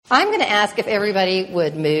I'm going to ask if everybody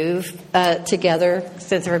would move together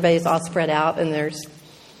since everybody's all spread out and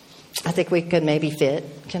I think we could maybe fit.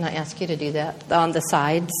 Can I ask you to do that on the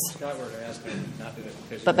sides? Scott were to ask me not to do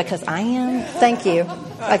it. But because I am, thank you.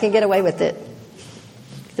 I can get away with it.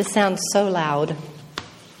 This sounds so loud.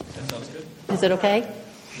 That sounds good. Is it okay?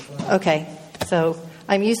 Okay. So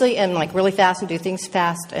I'm usually in like really fast and do things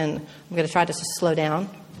fast, and I'm going to try to just slow down.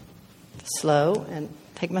 Slow and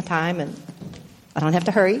take my time, and I don't have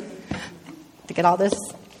to hurry to get all this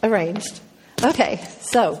arranged. Okay,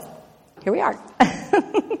 so here we are.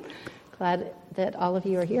 Glad that all of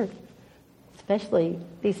you are here, especially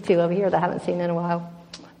these two over here that I haven't seen in a while.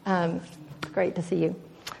 Great to see you.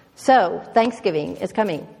 So Thanksgiving is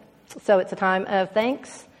coming. So it's a time of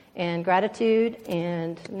thanks and gratitude,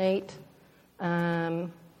 and Nate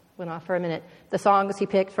went off for a minute. The songs he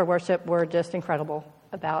picked for worship were just incredible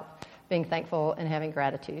about being thankful and having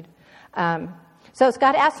gratitude. So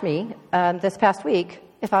Scott asked me this past week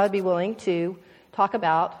if I would be willing to talk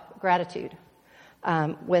about gratitude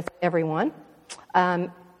with everyone.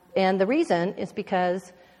 And the reason is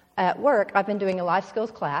because at work I've been doing a life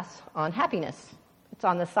skills class on happiness. It's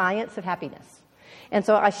on the science of happiness. And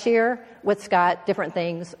so I share with Scott different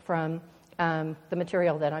things from the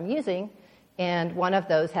material that I'm using, and one of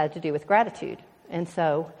those had to do with gratitude. And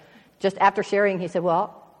so just after sharing, he said,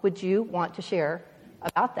 well, would you want to share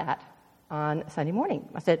about that on Sunday morning?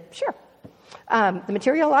 I said, sure. The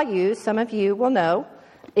material I use, some of you will know,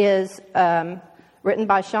 is written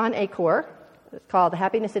by Sean Acor. It's called The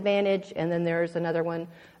Happiness Advantage, and then there's another one,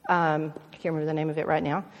 I can't remember the name of it right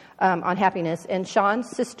now, on happiness. And Sean's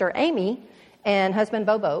sister, Amy, and husband,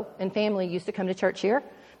 Bobo, and family used to come to church here.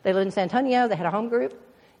 They lived in San Antonio. They had a home group.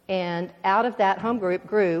 And out of that home group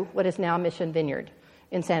grew what is now Mission Vineyard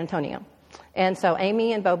in San Antonio. And so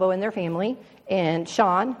Amy and Bobo and their family, and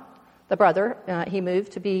Sean, the brother, he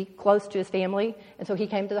moved to be close to his family, and so he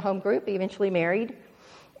came to the home group. He eventually married,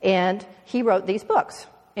 and he wrote these books.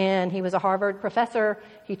 And he was a Harvard professor.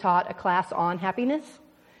 He taught a class on happiness,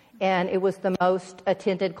 and it was the most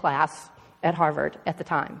attended class at Harvard at the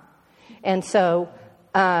time. And so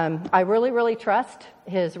I really, really trust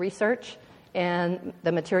his research and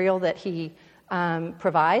the material that he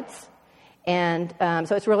provides. And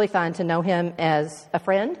so it's really fun to know him as a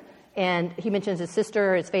friend. And he mentions his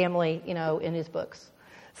sister, his family, in his books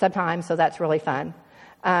sometimes. So that's really fun.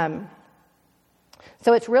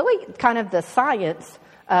 So it's really kind of the science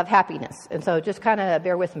of happiness. And so just kind of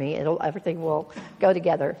bear with me. Everything will go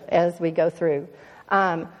together as we go through.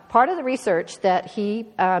 Part of the research that he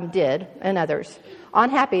did, and others, on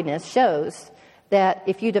happiness shows that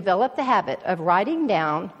if you develop the habit of writing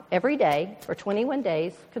down every day for 21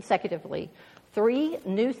 days consecutively 3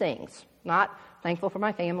 new things, not thankful for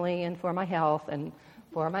my family and for my health and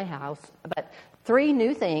for my house, but 3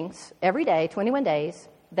 new things every day, 21 days,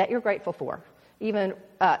 that you're grateful for. Even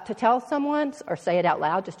to tell someone or say it out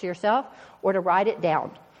loud just to yourself, or to write it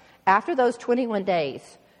down. After those 21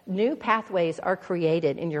 days, new pathways are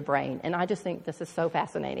created in your brain, and I just think this is so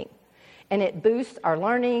fascinating. And it boosts our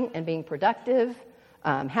learning and being productive,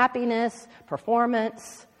 happiness,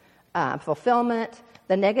 performance, fulfillment.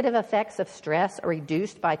 The negative effects of stress are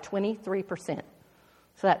reduced by 23%.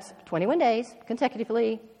 So that's 21 days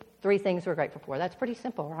consecutively, 3 things we're grateful for. That's pretty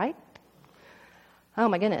simple, right? Oh,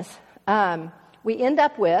 my goodness. We end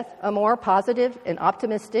up with a more positive and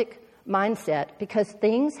optimistic mindset because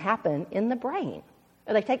things happen in the brain.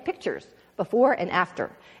 They take pictures before and after.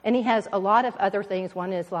 And he has a lot of other things.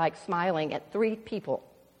 One is like smiling at 3 people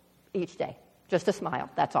each day. Just a smile,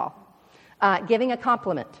 that's all. Giving a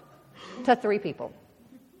compliment to 3 people.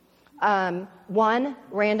 1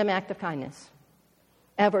 random act of kindness.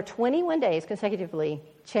 Over 21 days consecutively,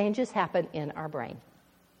 changes happen in our brain.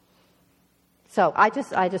 So I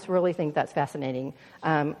just really think that's fascinating.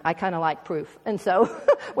 I kind of like proof. And so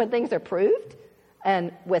when things are proved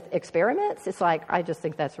and with experiments, it's like, I just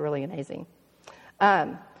think that's really amazing.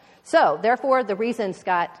 So therefore, the reason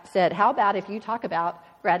Scott said, how about if you talk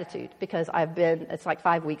about gratitude? Because it's like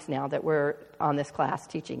 5 weeks now that we're on this class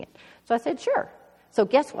teaching it. So I said, sure. So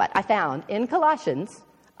guess what? I found in Colossians,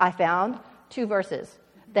 2 verses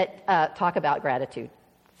that talk about gratitude.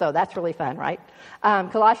 So that's really fun, right?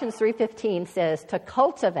 Colossians 3:15 says to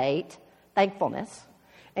cultivate thankfulness.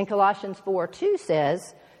 And Colossians 4:2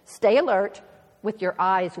 says, stay alert with your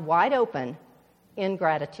eyes wide open in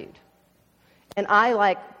gratitude. And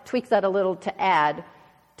I tweak that a little to add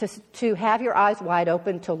to have your eyes wide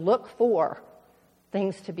open to look for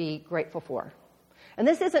things to be grateful for. And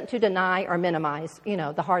this isn't to deny or minimize,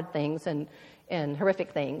 the hard things and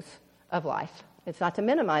horrific things of life. It's not to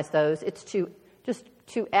minimize those. It's to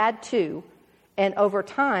add to And over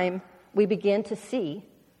time, we begin to see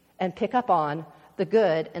and pick up on the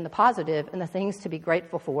good and the positive and the things to be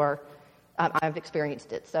grateful for. I've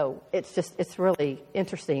experienced it. So it's really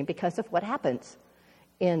interesting because of what happens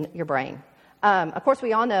in your brain. Of course,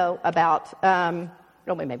 we all know about,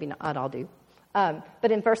 maybe not all do,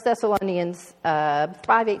 but in 1 Thessalonians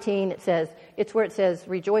 5:18, it's where it says,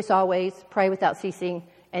 rejoice always, pray without ceasing,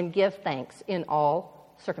 and give thanks in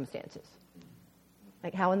all circumstances.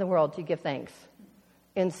 Like, how in the world do you give thanks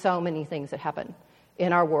in so many things that happen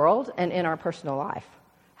in our world and in our personal life?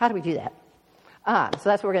 How do we do that? So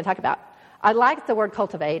that's what we're going to talk about. I like the word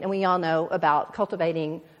cultivate, and we all know about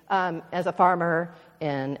cultivating as a farmer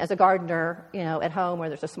and as a gardener, at home where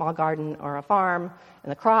there's a small garden or a farm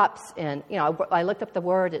and the crops. And, I looked up the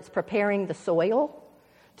word. It's preparing the soil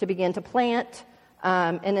to begin to plant.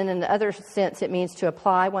 And then in the other sense, it means to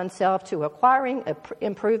apply oneself to acquiring,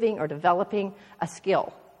 improving, or developing a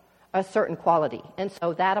skill, a certain quality. And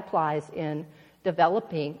so that applies in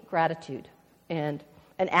developing gratitude and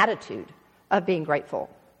an attitude of being grateful.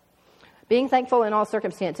 Being thankful in all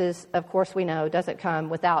circumstances, of course, we know, doesn't come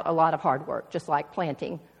without a lot of hard work, just like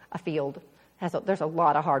planting a field. There's a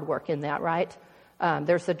lot of hard work in that, right?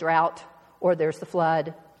 There's the drought, or there's the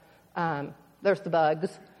flood. There's the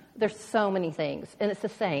bugs. There's so many things, and it's the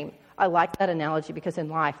same. I like that analogy because in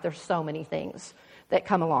life, there's so many things that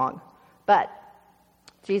come along. But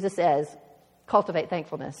Jesus says, cultivate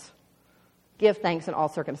thankfulness. Give thanks in all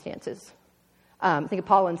circumstances. Think of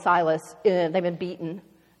Paul and Silas. They've been beaten,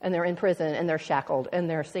 and they're in prison, and they're shackled, and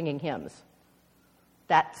they're singing hymns.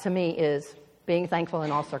 That, to me, is being thankful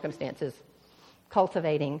in all circumstances,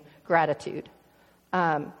 cultivating gratitude.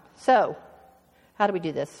 So, how do we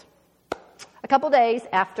do this? A couple days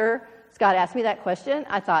after Scott asked me that question,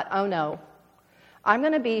 I thought, oh no, I'm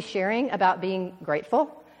going to be sharing about being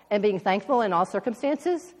grateful and being thankful in all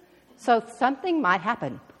circumstances, so something might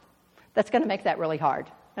happen that's going to make that really hard.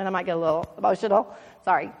 And I might get a little emotional.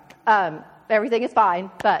 Sorry. Everything is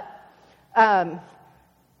fine, but to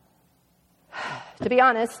be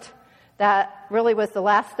honest, that really was the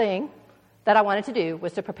last thing that I wanted to do,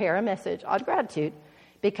 was to prepare a message on gratitude,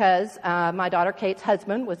 because my daughter Kate's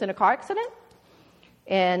husband was in a car accident,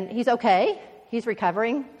 and he's okay. He's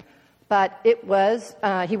recovering, but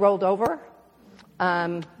he rolled over.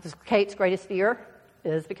 Kate's greatest fear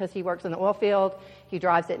is because he works in the oil field. He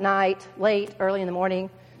drives at night, late, early in the morning,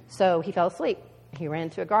 so he fell asleep. He ran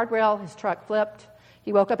into a guardrail, his truck flipped.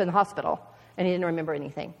 He woke up in the hospital, and he didn't remember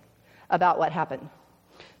anything about what happened.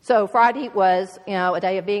 So Friday was, a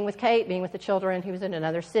day of being with Kate, being with the children. He was in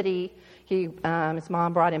another city. His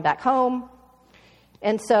mom brought him back home.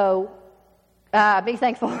 And so be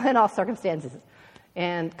thankful in all circumstances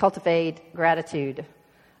and cultivate gratitude.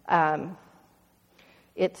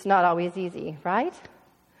 It's not always easy, right?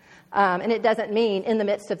 And it doesn't mean in the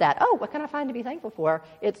midst of that, what can I find to be thankful for?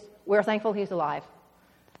 We're thankful he's alive.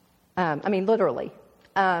 Literally.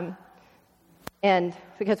 And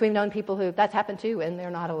because we've known people who that's happened to, and they're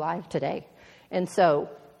not alive today. And so,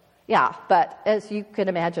 but as you can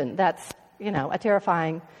imagine, that's, a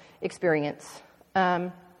terrifying experience.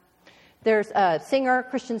 There's a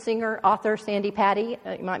Christian singer, author, Sandy Patty,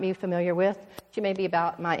 you might be familiar with. She may be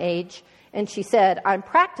about my age. And she said, I'm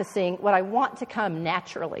practicing what I want to come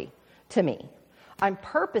naturally to me. I'm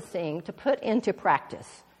purposing to put into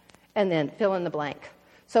practice, and then fill in the blank.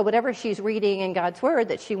 So whatever she's reading in God's Word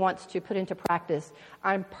that she wants to put into practice,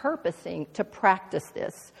 I'm purposing to practice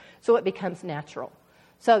this so it becomes natural.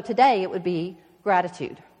 So today it would be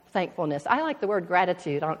gratitude, thankfulness. I like the word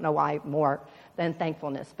gratitude. I don't know why more than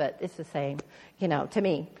thankfulness, but it's the same, to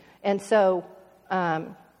me. And so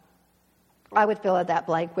I would fill in that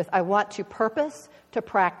blank with, I want to purpose to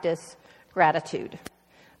practice gratitude.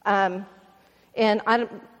 And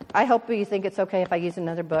I hope you think it's okay if I use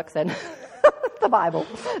another book than the Bible,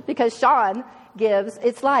 because Sean gives,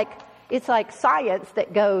 it's like science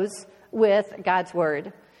that goes with God's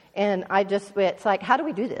Word. And it's like, how do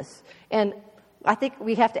we do this? And I think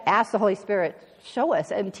we have to ask the Holy Spirit, show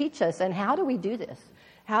us and teach us, and how do we do this?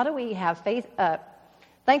 How do we have faith,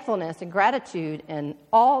 thankfulness and gratitude in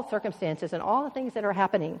all circumstances and all the things that are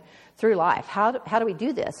happening through life? How do we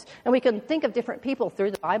do this? And we can think of different people through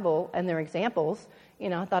the Bible and their examples.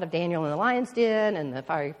 I thought of Daniel in the lion's den and the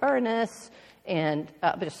fiery furnace, and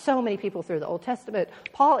but there's so many people through the Old Testament.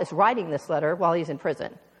 Paul is writing this letter while he's in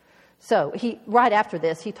prison. So right after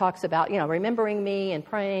this, he talks about, remembering me and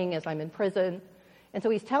praying as I'm in prison. And so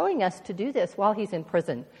he's telling us to do this while he's in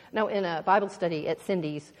prison. Now, in a Bible study at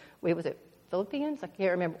Cindy's, was it Philippians? I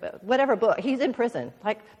can't remember. Whatever book. He's in prison.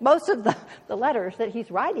 Like most of the letters that he's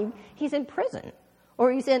writing, he's in prison.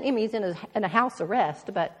 Or he's in a house arrest,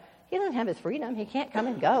 but he doesn't have his freedom. He can't come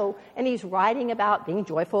and go. And he's writing about being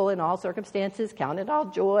joyful in all circumstances, count it all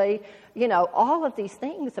joy, all of these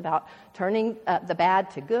things about turning the bad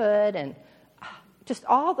to good, and just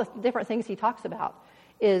all the different things he talks about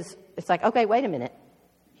it's like, okay, wait a minute.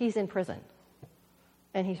 He's in prison,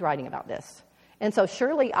 and he's writing about this. And so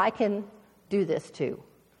surely I can do this too,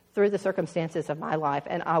 through the circumstances of my life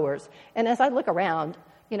and ours. And as I look around,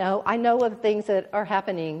 I know of things that are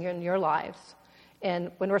happening in your lives.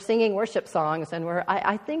 And when we're singing worship songs, and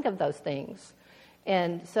I think of those things.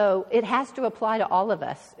 And so it has to apply to all of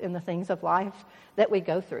us in the things of life that we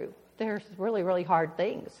go through. There's really, really hard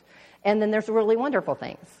things. And then there's really wonderful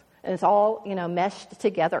things. And it's all, meshed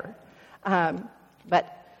together.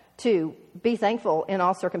 But to be thankful in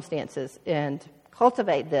all circumstances and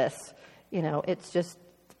cultivate this, it's just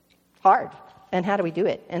hard. And how do we do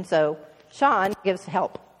it? And so Sean gives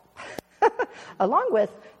help along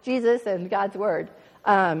with Jesus and God's Word.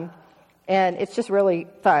 And it's just really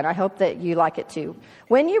fun. I hope that you like it too.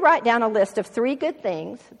 When you write down a list of 3 good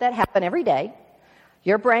things that happen every day,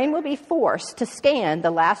 your brain will be forced to scan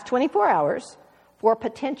the last 24 hours for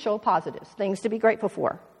potential positives, things to be grateful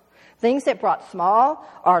for. Things that brought small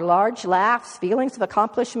or large laughs, feelings of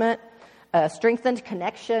accomplishment, a strengthened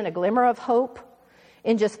connection, a glimmer of hope.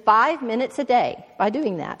 In just 5 minutes a day, by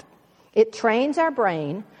doing that, it trains our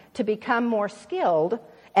brain to become more skilled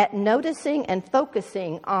at noticing and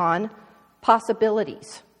focusing on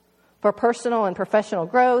possibilities for personal and professional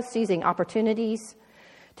growth, seizing opportunities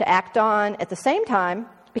to act on. At the same time,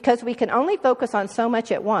 because we can only focus on so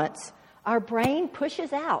much at once, our brain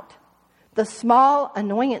pushes out the small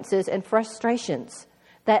annoyances and frustrations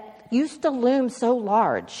that used to loom so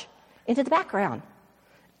large into the background,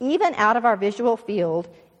 even out of our visual field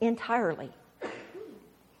entirely.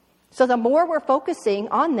 So the more we're focusing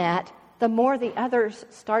on that, the more the others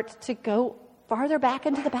start to go farther back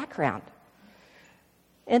into the background.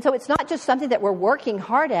 And so it's not just something that we're working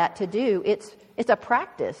hard at to do. It's a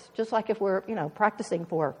practice, just like if we're, practicing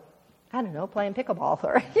for, playing pickleball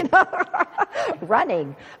or,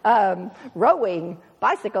 running, rowing,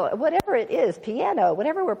 bicycle, whatever it is, piano,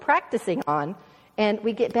 whatever we're practicing on, and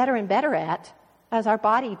we get better and better at as our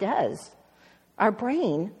body does. Our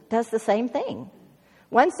brain does the same thing.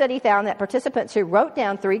 One study found that participants who wrote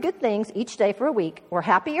down 3 good things each day for a week were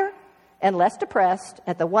happier and less depressed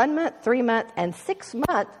at the 1 month, 3 month, and 6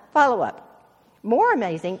 month follow-up. More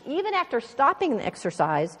amazing, even after stopping the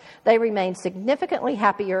exercise, they remained significantly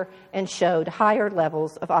happier and showed higher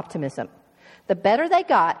levels of optimism. The better they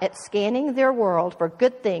got at scanning their world for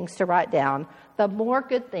good things to write down, the more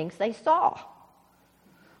good things they saw,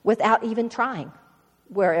 without even trying,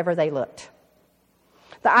 wherever they looked.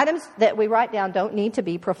 The items that we write down don't need to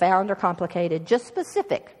be profound or complicated, just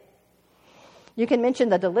specific. You can mention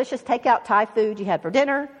the delicious takeout Thai food you had for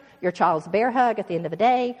dinner, your child's bear hug at the end of the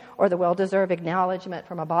day, or the well-deserved acknowledgement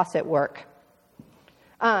from a boss at work.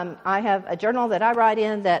 I have a journal that I write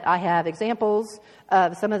in that I have examples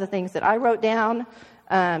of some of the things that I wrote down,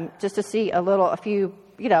 just to see a few,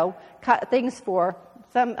 things for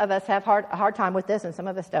some of us have a hard time with this and some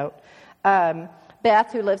of us don't.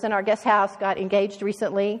 Beth, who lives in our guest house, got engaged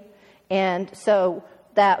recently, and so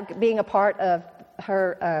that being a part of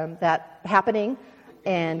her that happening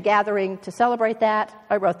and gathering to celebrate that,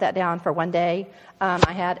 I wrote that down for one day.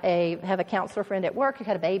 I have a counselor friend at work who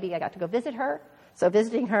had a baby. I got to go visit her, so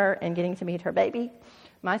visiting her and getting to meet her baby.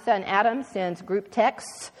 My son Adam sends group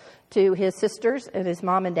texts to his sisters and his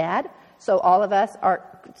mom and dad, so all of us are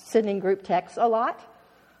sending group texts a lot.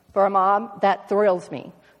 For a mom, that thrills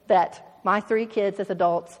me, that my 3 kids as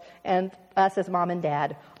adults and us as mom and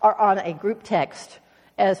dad are on a group text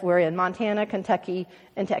as we're in Montana, Kentucky,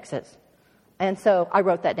 and Texas. And so I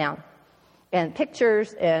wrote that down. And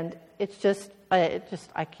pictures, and it's just I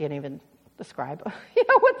can't even describe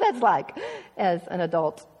what that's like as an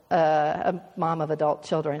adult, a mom of adult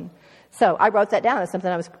children. So I wrote that down as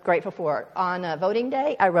something I was grateful for. On voting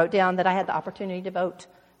day, I wrote down that I had the opportunity to vote,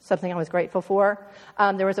 something I was grateful for.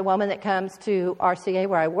 There was a woman that comes to RCA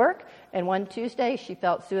where I work, and one Tuesday she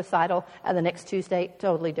felt suicidal, and the next Tuesday,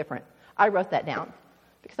 totally different. I wrote that down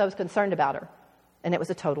because I was concerned about her, and it was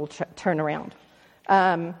a total turnaround.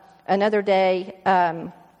 Another day,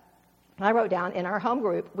 I wrote down in our home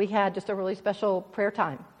group, we had just a really special prayer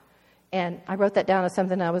time, and I wrote that down as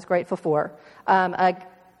something I was grateful for.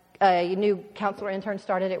 A new counselor intern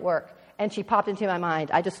started at work, and she popped into my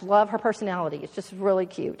mind. I just love her personality. It's just really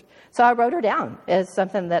cute. So I wrote her down as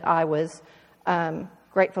something that I was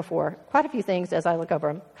grateful for. Quite a few things as I look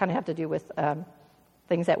over them kind of have to do with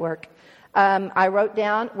things at work. I wrote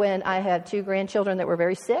down when I had 2 grandchildren that were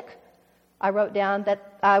very sick. I wrote down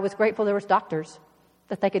that I was grateful there was doctors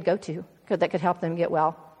that they could go to that could help them get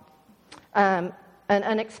well. An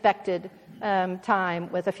unexpected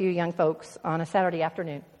time with a few young folks on a Saturday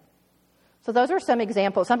afternoon. So those are some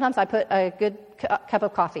examples. Sometimes I put a good cup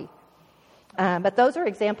of coffee. But those are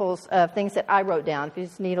examples of things that I wrote down if you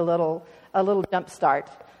just need a little jump start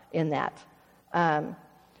in that. And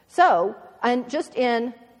just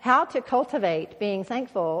in how to cultivate being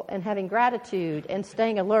thankful and having gratitude and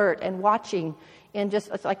staying alert and watching and just,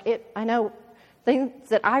 it's like it, I know things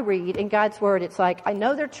that I read in God's Word, it's like I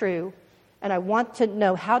know they're true and I want to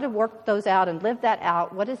know how to work those out and live that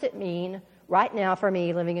out. What does it mean right now for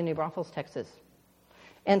me living in New Braunfels, Texas?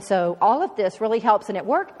 And so all of this really helps. And at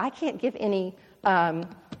work, I can't give any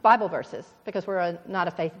Bible verses because we're not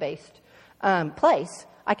a faith-based place.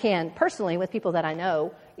 I can personally with people that I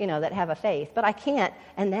know, that have a faith, but I can't.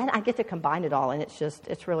 And then I get to combine it all, and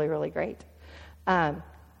it's really, really great. But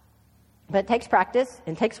it takes practice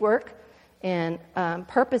and takes work and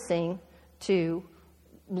purposing to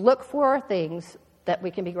look for things that we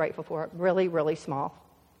can be grateful for. Really, really small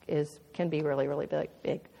can be really, really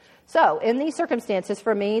big. So in these circumstances,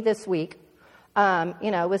 for me this week,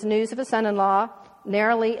 it was news of a son-in-law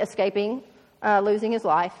narrowly escaping losing his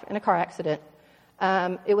life in a car accident.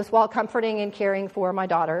 It was while comforting and caring for my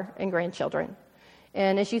daughter and grandchildren.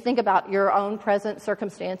 And as you think about your own present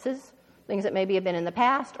circumstances, things that maybe have been in the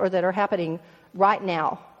past or that are happening right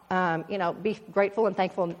now, be grateful and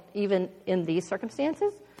thankful even in these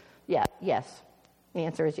circumstances. Yeah, yes. The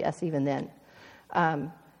answer is yes, even then.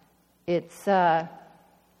 It's not,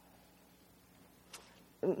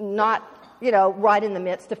 right in the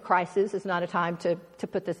midst of crisis is not a time to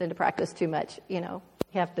put this into practice too much. You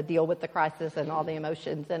have to deal with the crisis and all the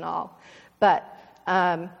emotions and all. But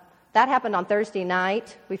that happened on Thursday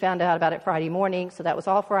night. We found out about it Friday morning, so that was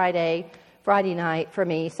all Friday night for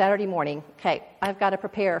me. Saturday morning, okay, I've got to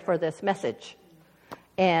prepare for this message.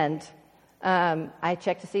 And I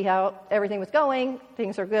checked to see how everything was going.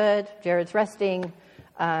 Things are good. Jared's resting,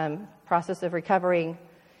 process of recovering.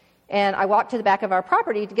 And I walked to the back of our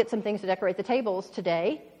property to get some things to decorate the tables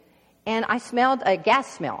today, and I smelled a gas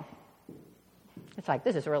smell. It's like,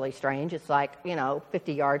 this is really strange. It's like,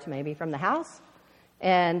 50 yards maybe from the house.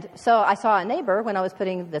 And so I saw a neighbor when I was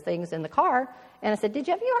putting the things in the car, and I said, have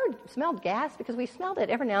you ever smelled gas? Because we smelled it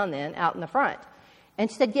every now and then out in the front. And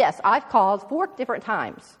she said, yes, I've called 4 different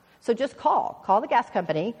times. So just call the gas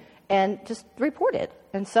company and just report it.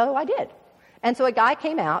 And so I did. And so a guy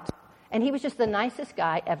came out, and he was just the nicest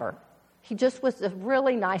guy ever. He just was a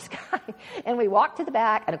really nice guy. And we walked to the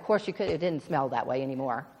back, and of course it didn't smell that way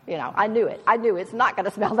anymore. I knew it. I knew it's not going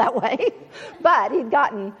to smell that way. But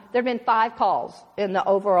there'd been 5 calls in the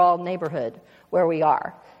overall neighborhood where we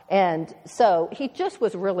are. And so he just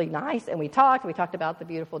was really nice, and we talked about the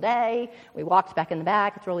beautiful day. We walked back in the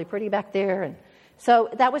back. It's really pretty back there. And so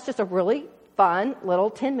that was just a really fun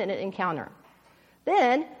little 10-minute encounter.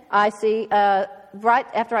 Then I see, right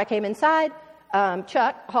after I came inside,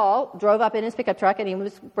 Chuck Hall drove up in his pickup truck, and he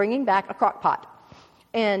was bringing back a crock pot.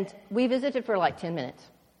 And we visited for like 10 minutes.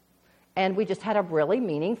 And we just had a really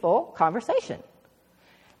meaningful conversation.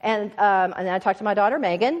 And then I talked to my daughter,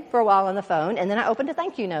 Megan, for a while on the phone, and then I opened a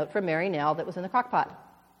thank you note from Mary Nell that was in the crock pot.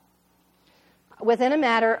 Within a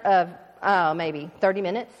matter of maybe 30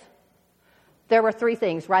 minutes, there were 3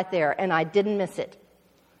 things right there, and I didn't miss it.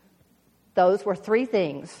 Those were 3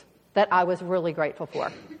 things that I was really grateful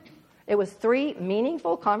for. It was 3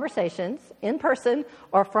 meaningful conversations in person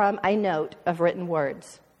or from a note of written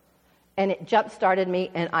words. And it jump-started me,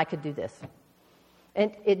 and I could do this.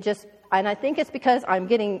 And I think it's because I'm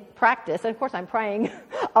getting practice. And, of course, I'm praying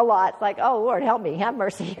a lot. It's like, oh, Lord, help me. Have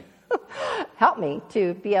mercy. Help me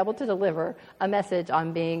to be able to deliver a message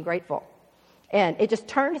on being grateful. And it just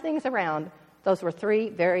turned things around. Those were 3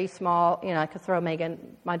 very small, I could throw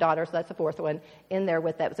Megan, my daughter, so that's the 4th one, in there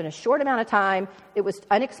with that. It was in a short amount of time. It was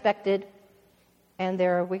unexpected. And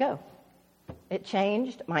there we go. It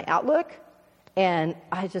changed my outlook. And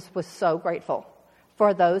I just was so grateful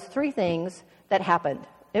for those 3 things that happened.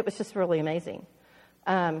 It was just really amazing.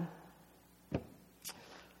 There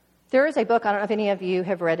is a book, I don't know if any of you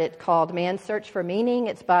have read it, called Man's Search for Meaning.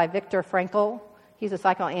 It's by Viktor Frankl. He's a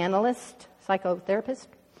psychoanalyst, psychotherapist,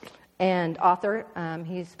 and author.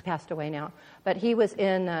 He's passed away now. But he was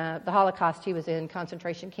in the Holocaust. He was in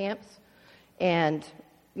concentration camps. And,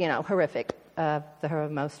 horrific, the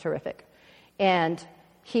most horrific. And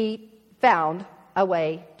he found a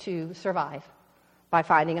way to survive by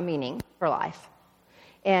finding a meaning for life.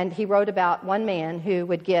 And he wrote about one man who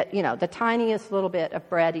would get, the tiniest little bit of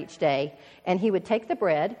bread each day, and he would take the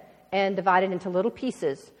bread and divide it into little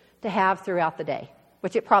pieces to have throughout the day,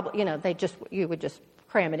 which it probably, you would just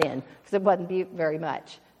cram it in because it wouldn't be very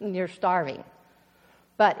much. And you're starving.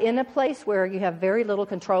 But in a place where you have very little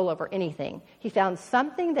control over anything, he found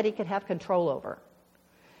something that he could have control over.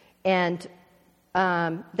 And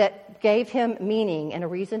that gave him meaning and a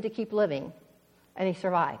reason to keep living. And he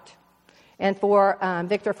survived. And for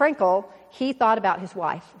Viktor Frankl, he thought about his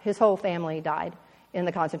wife. His whole family died in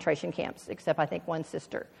the concentration camps, except I think one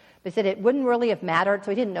sister. But he said it wouldn't really have mattered,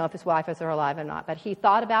 so he didn't know if his wife was alive or not. But he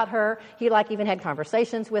thought about her. He even had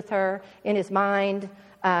conversations with her in his mind.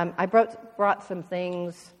 I brought some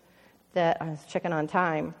things that I was checking on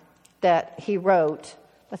time that he wrote.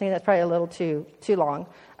 I think that's probably a little too long.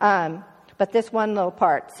 But this one little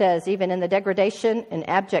part says, even in the degradation and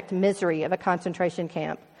abject misery of a concentration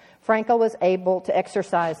camp, Frankl was able to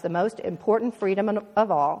exercise the most important freedom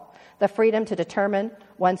of all, the freedom to determine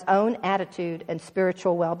one's own attitude and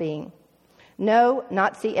spiritual well-being. No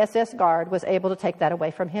Nazi SS guard was able to take that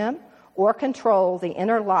away from him or control the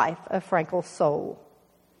inner life of Frankl's soul.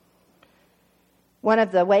 One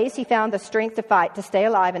of the ways he found the strength to fight to stay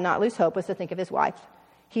alive and not lose hope was to think of his wife.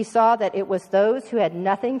 He saw that it was those who had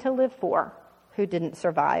nothing to live for who didn't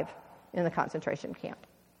survive in the concentration camp.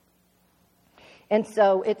 And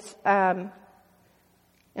so it's a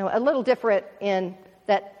little different in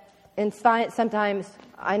that in science sometimes,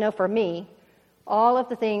 I know for me, all of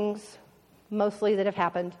the things mostly that have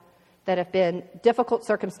happened that have been difficult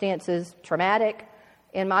circumstances, traumatic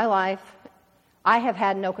in my life, I have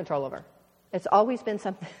had no control over. It's always been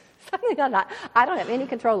something I don't have any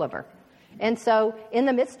control over. And so in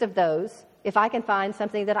the midst of those, if I can find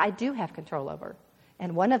something that I do have control over,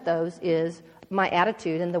 and one of those is my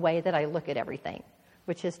attitude and the way that I look at everything,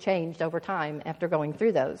 which has changed over time after going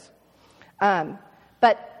through those.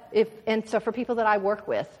 So for people that I work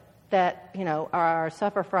with that,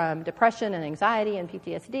 suffer from depression and anxiety and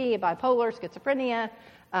PTSD, bipolar, schizophrenia,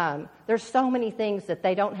 there's so many things that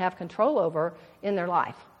they don't have control over in their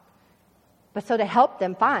life. But so to help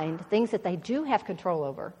them find things that they do have control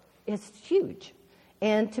over is huge.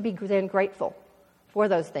 And to be then grateful for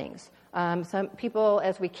those things. Some people,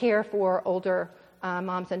 as we care for older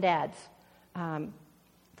moms and dads,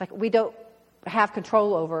 we don't have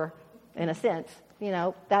control over, in a sense.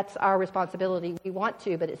 That's our responsibility. We want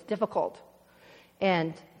to, but it's difficult.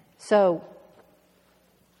 And so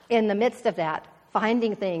in the midst of that,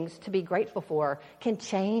 finding things to be grateful for can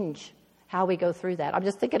change how we go through that. I'm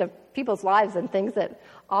just thinking of people's lives and things that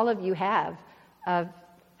all of you have of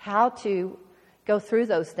how to go through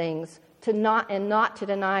those things not to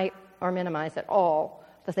deny or minimize at all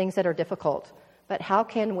the things that are difficult. But how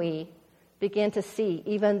can we begin to see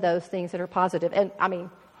even those things that are positive? And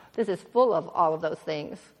this is full of all of those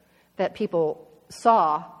things that people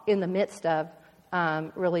saw in the midst of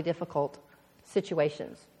really difficult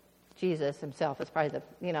situations. Jesus himself is probably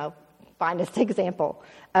the, finest example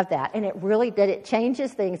of that. And it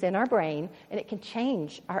changes things in our brain, and it can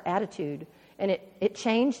change our attitude. And it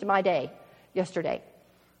changed my day yesterday.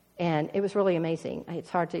 And it was really amazing.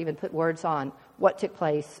 It's hard to even put words on what took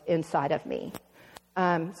place inside of me.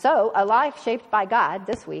 So a life shaped by God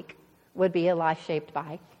this week would be a life shaped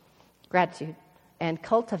by gratitude and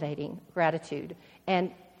cultivating gratitude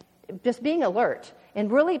and just being alert.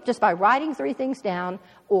 And really just by writing 3 things down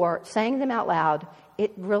or saying them out loud,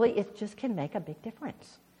 it just can make a big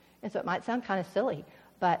difference. And so it might sound kind of silly,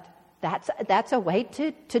 but that's a way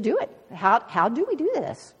to do it. How do we do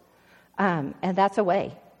this? And that's a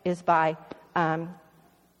way, is by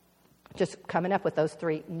just coming up with those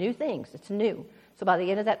 3 new things. It's new. So by the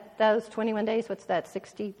end of those 21 days, what's that,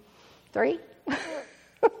 63?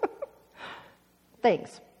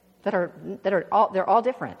 Things they're all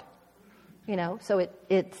different. So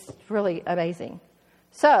it's really amazing.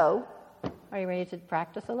 So, are you ready to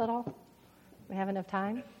practice a little? We have enough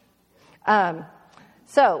time?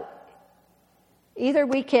 So, either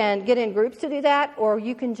we can get in groups to do that, or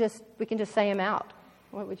we can just say them out.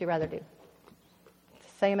 What would you rather do?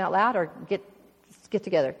 Say them out loud, or get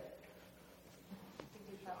together?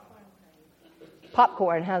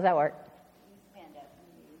 Popcorn. How does that work? Stand up.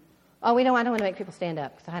 Oh, I don't want to make people stand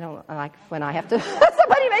up because I don't like when I have to.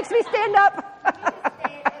 Somebody makes me stand up.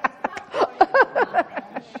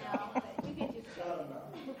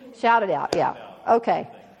 Shout it out, yeah. Okay.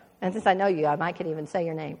 And since I know you, I might could even say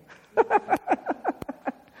your name.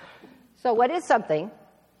 So what is something,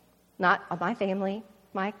 not my family,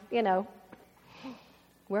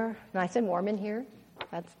 we're nice and warm in here.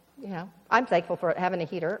 That's, I'm thankful for having a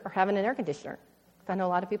heater or having an air conditioner. I know a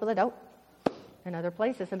lot of people that don't in other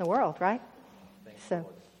places in the world, right? So,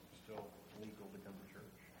 it's still legal to come to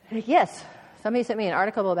church. Yes. Somebody sent me an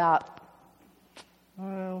article about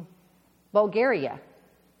Bulgaria.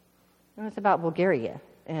 And it's about Bulgaria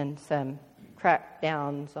and some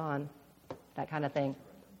crackdowns on that kind of thing.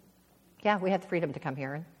 Yeah, we have the freedom to come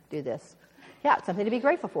here and do this. Yeah, it's something to be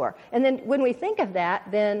grateful for. And then when we think of that,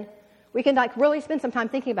 then we can like really spend some time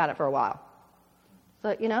thinking about it for a while.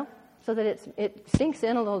 So, so that it sinks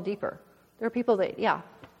in a little deeper. There are people that,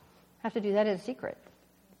 have to do that in secret.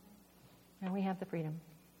 And we have the freedom.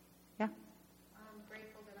 Yeah? I'm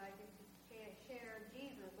grateful that I get to share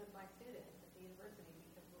Jesus with my students at the university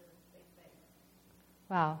because we're faith-based.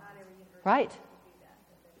 Wow. Not every university Right. can do that,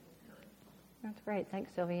 but they can encourage. That's great. Thanks,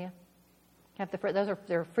 Sylvia. Those are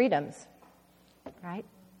their freedoms, right?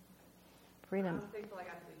 Freedom. I'm thankful I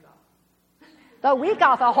got the week off. The week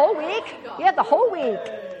off, a whole week? You had the whole week.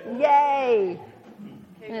 Yay.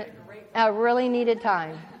 A really needed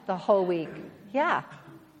time, the whole week. Yeah.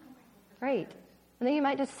 Great. And then you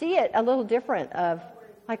might just see it a little different of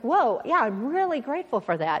like, whoa, yeah, I'm really grateful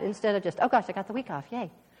for that instead of just, oh gosh, I got the week off.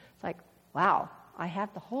 Yay. It's like, wow, I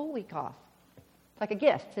have the whole week off. It's like a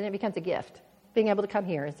gift, and it becomes a gift. Being able to come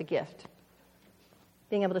here is a gift.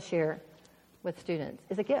 Being able to share with students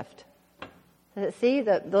is a gift. So see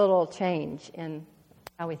the little change in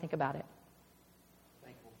how we think about it.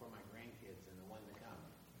 Thankful for my grandkids and the one to come.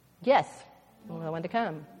 Yes, the one to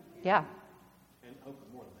come. Yeah. And hopefully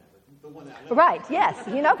more than that, but the one that I know. Right, yes.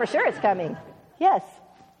 For sure it's coming. Yes.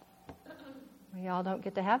 We all don't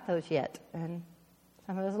get to have those yet, and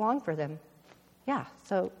some of us long for them. Yeah,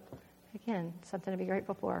 so again, something to be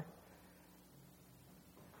grateful for.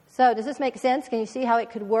 So does this make sense? Can you see how it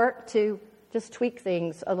could work to just tweak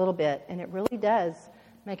things a little bit? And it really does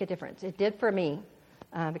make a difference. It did for me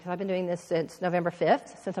because I've been doing this since November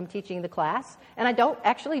 5th, since I'm teaching the class. And I don't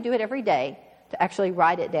actually do it every day to actually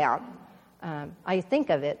write it down. I think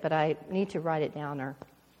of it, but I need to write it down or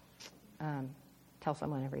tell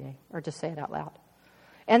someone every day or just say it out loud.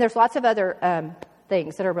 And there's lots of other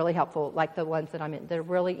things that are really helpful, like the ones that I'm in. They're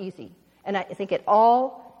really easy. And I think it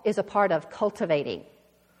all is a part of cultivating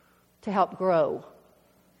to help grow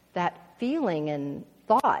that feeling and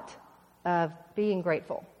thought of being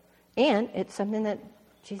grateful. And it's something that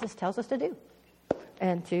Jesus tells us to do.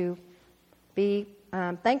 And to be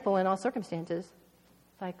thankful in all circumstances.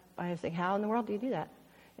 It's like, I was thinking, how in the world do you do that?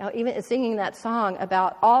 Now, even singing that song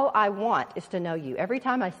about all I want is to know you. Every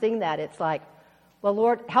time I sing that, it's like, well,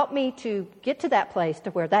 Lord, help me to get to that place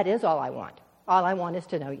to where that is all I want. All I want is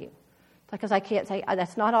to know you. Because I can't say,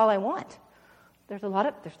 that's not all I want. There's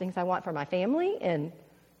things I want for my family, and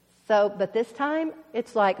so, but this time,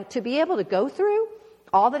 it's like to be able to go through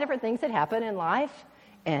all the different things that happen in life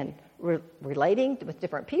and relating with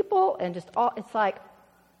different people and just all, it's like,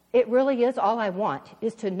 it really is all I want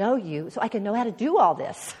is to know you so I can know how to do all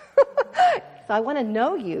this. So I want to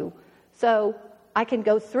know you so I can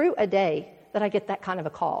go through a day that I get that kind of a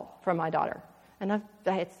call from my daughter. And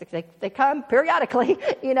they come periodically,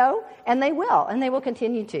 and they will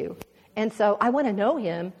continue to. And so I want to know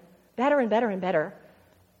him better and better and better.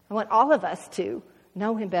 I want all of us to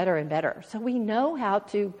know him better and better. So we know how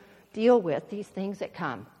to deal with these things that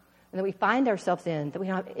come and that we find ourselves in that we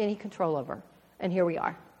don't have any control over. And here we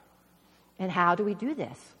are. And how do we do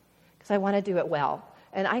this? Because I want to do it well.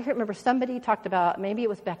 And I remember somebody talked about, maybe it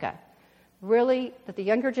was Becca, really that the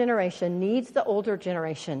younger generation needs the older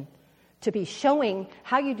generation to be showing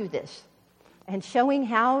how you do this and showing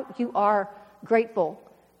how you are grateful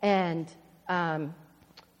and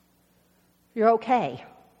you're okay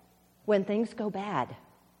when things go bad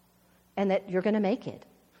and that you're going to make it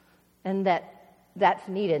and that's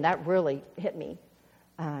needed. That really hit me.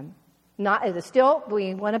 Still,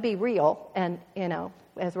 we want to be real and,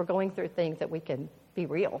 as we're going through things that we can be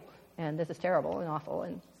real. And this is terrible and awful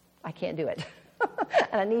and I can't do it.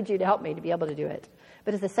 And I need you to help me to be able to do it.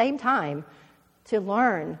 But at the same time, to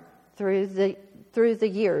learn through the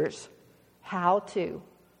years how to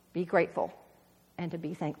be grateful and to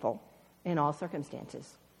be thankful in all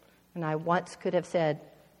circumstances. And I once could have said,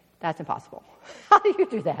 that's impossible. How do you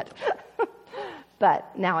do that?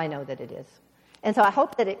 But now I know that it is. And so I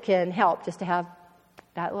hope that it can help just to have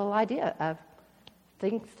that little idea of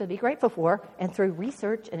things to be grateful for. And through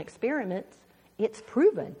research and experiments, it's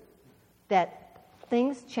proven that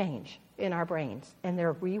things change in our brains and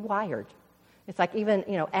they're rewired. It's like even,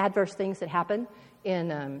 adverse things that happen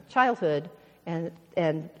in childhood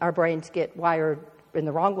and our brains get wired in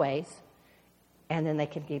the wrong ways and then they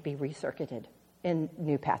can be recircuited in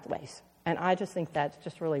new pathways. And I just think that's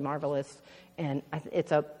just really marvelous. And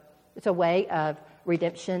it's a way of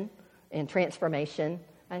redemption and transformation.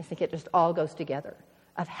 I just think it just all goes together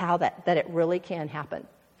of how that it really can happen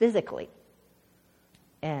physically.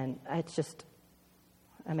 And it's just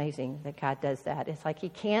amazing that God does that. It's like he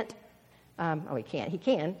can't, he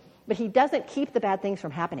can, But he doesn't keep the bad things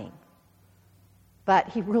from happening. But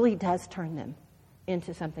he really does turn them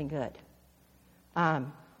into something good.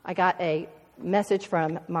 I got a message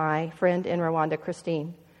from my friend in Rwanda,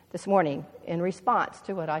 Christine, this morning in response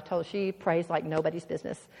to what I told. She prays like nobody's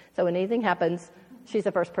business. So when anything happens, she's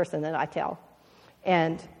the first person that I tell.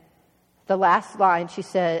 And the last line she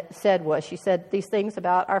said these things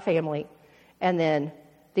about our family, and then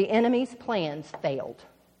the enemy's plans failed.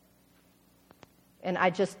 And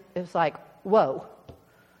it was like, whoa.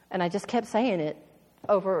 And I just kept saying it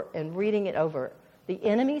over and reading it over. The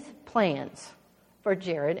enemy's plans for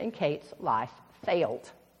Jared and Kate's life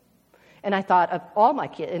failed. And I thought of all my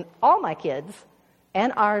kids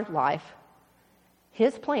and our life,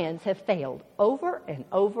 his plans have failed over and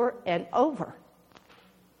over and over.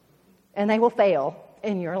 And they will fail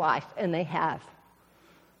in your life, and they have.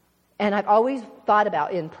 And I've always thought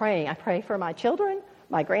about in praying, I pray for my children,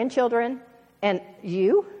 my grandchildren, and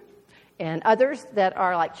you, and others that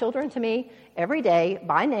are like children to me every day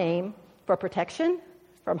by name for protection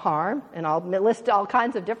from harm, and I'll list all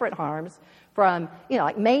kinds of different harms from,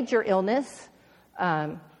 like major illness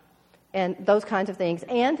and those kinds of things,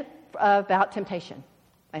 and about temptation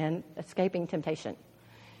and escaping temptation.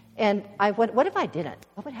 And what if I didn't?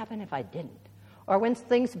 What would happen if I didn't? Or when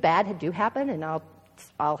things bad do happen, and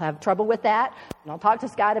I'll have trouble with that, and I'll talk to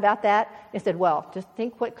Scott about that. He said, well, just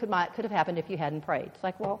think what could have happened if you hadn't prayed. It's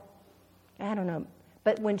like, well, I don't know.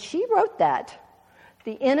 But when she wrote that,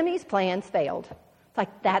 the enemy's plans failed. It's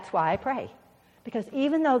like, that's why I pray. Because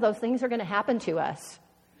even though those things are going to happen to us,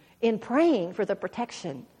 in praying for the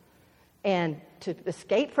protection and to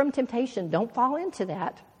escape from temptation, don't fall into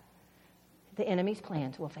that, the enemy's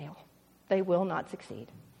plans will fail. They will not succeed.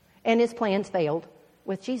 And his plans failed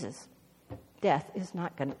with Jesus. Death is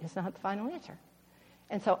not the final answer.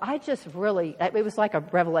 And so I just really, it was like a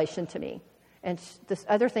revelation to me. And this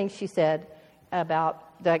other thing she said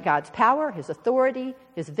about God's power, his authority,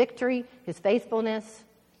 his victory, his faithfulness,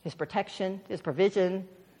 his protection, his provision.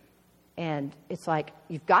 And it's like,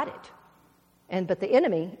 you've got it. But the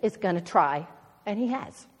enemy is going to try, and he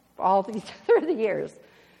has all these through the years.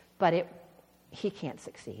 But he can't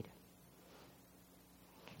succeed.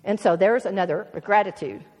 And so there's another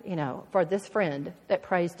gratitude, for this friend that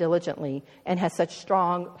prays diligently and has such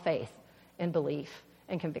strong faith and belief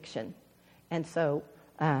and conviction. And so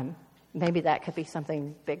maybe that could be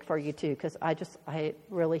something big for you too, because it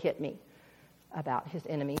really hit me about his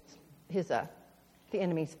enemies, the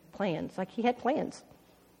enemy's plans. Like he had plans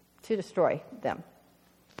to destroy them.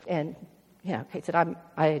 And, Kate said,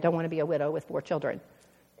 I don't want to be a widow with 4 children.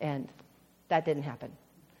 And that didn't happen.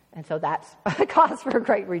 And so that's a cause for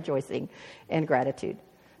great rejoicing and gratitude.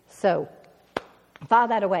 So file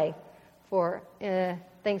that away for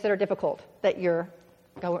things that are difficult that you're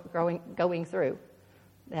going through,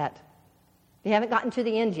 that you haven't gotten to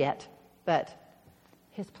the end yet, but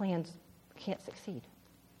his plans can't succeed.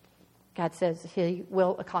 God says he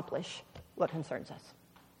will accomplish what concerns us.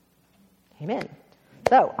 Amen.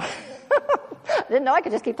 So, I didn't know I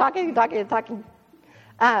could just keep talking.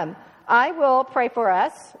 I will pray for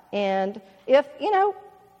us, and if,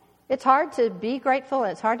 it's hard to be grateful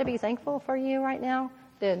and it's hard to be thankful for you right now,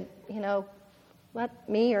 then, let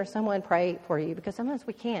me or someone pray for you, because sometimes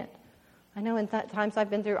we can't. I know in times I've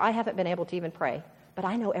been through, I haven't been able to even pray, but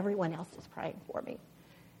I know everyone else is praying for me.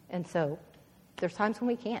 And so there's times when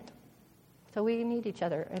we can't. So we need each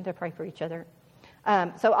other and to pray for each other.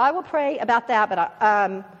 So I will pray about that,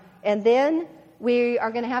 but and then we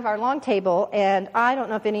are going to have our long table, and I don't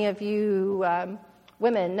know if any of you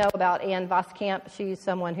women know about Ann Voskamp. She's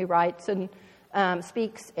someone who writes and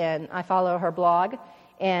speaks, and I follow her blog,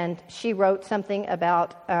 and she wrote something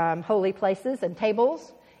about holy places and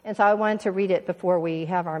tables, and so I wanted to read it before we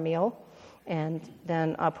have our meal, and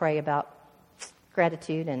then I'll pray about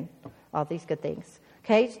gratitude and all these good things.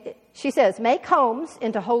 Okay, she says, make homes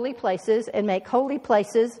into holy places and make holy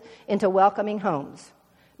places into welcoming homes.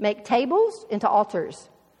 Make tables into altars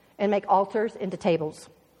and make altars into tables.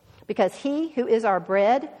 Because he who is our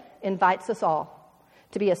bread invites us all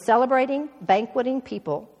to be a celebrating, banqueting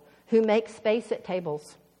people who make space at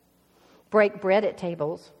tables, break bread at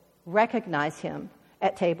tables, recognize him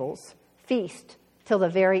at tables, feast till the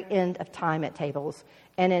very end of time at tables,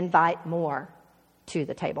 and invite more to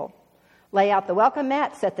the table. Lay out the welcome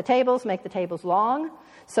mat, set the tables, make the tables long,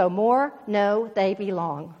 so more know they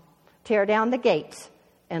belong. Tear down the gates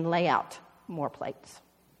and lay out more plates.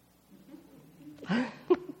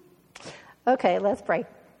 Okay, let's pray.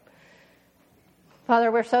 Father,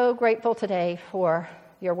 we're so grateful today for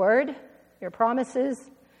your word, your promises,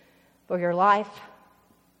 for your life,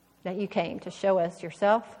 that you came to show us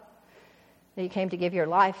yourself, that you came to give your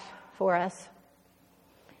life for us,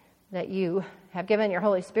 that you have given your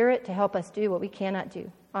Holy Spirit to help us do what we cannot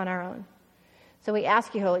do on our own. So we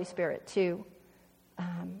ask you, Holy Spirit, to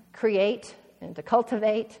create and to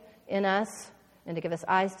cultivate in us and to give us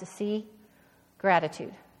eyes to see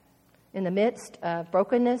gratitude. In the midst of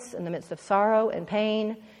brokenness, in the midst of sorrow and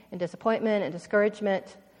pain and disappointment and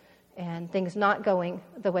discouragement and things not going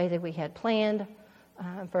the way that we had planned,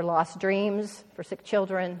 for lost dreams, for sick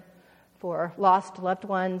children, for lost loved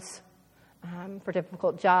ones, for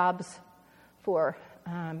difficult jobs, for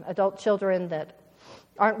adult children that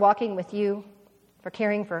aren't walking with you, for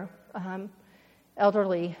caring for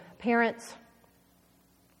elderly parents,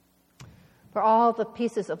 for all the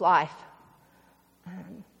pieces of life.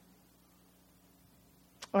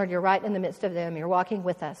 Lord, you're right in the midst of them. You're walking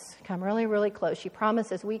with us. Come really, really close. You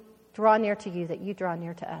promise as we draw near to you that you draw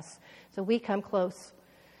near to us. So we come close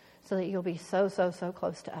so that you'll be so, so, so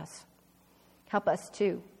close to us. Help us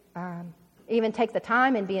to even take the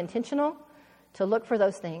time and be intentional to look for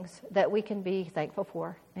those things that we can be thankful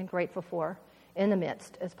for and grateful for in the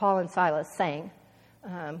midst, as Paul and Silas sang,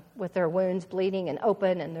 with their wounds bleeding and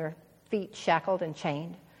open and their feet shackled and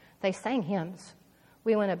chained. They sang hymns.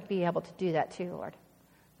 We want to be able to do that too, Lord.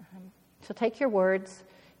 So take your words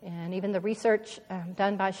and even the research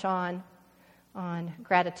done by Sean on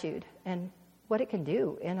gratitude and what it can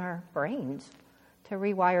do in our brains to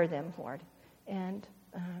rewire them, Lord. And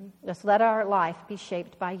just let our life be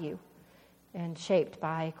shaped by you and shaped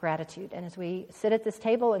by gratitude. And as we sit at this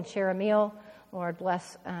table and share a meal, Lord,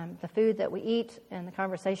 bless the food that we eat and the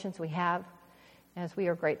conversations we have, as we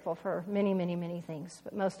are grateful for many, many, many things,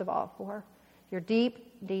 but most of all for your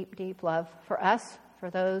deep, deep, deep love for us, for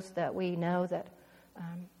those that we know that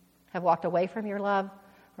have walked away from your love,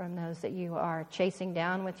 from those that you are chasing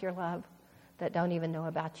down with your love that don't even know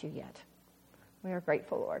about you yet. We are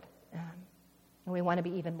grateful, Lord, and we want to be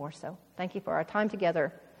even more so. Thank you for our time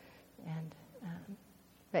together, and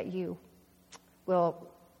that you will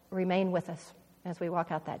remain with us as we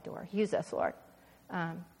walk out that door. Use us, Lord,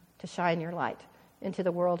 to shine your light into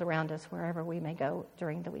the world around us wherever we may go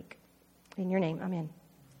during the week. In your name, amen.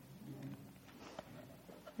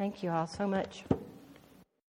 Thank you all so much.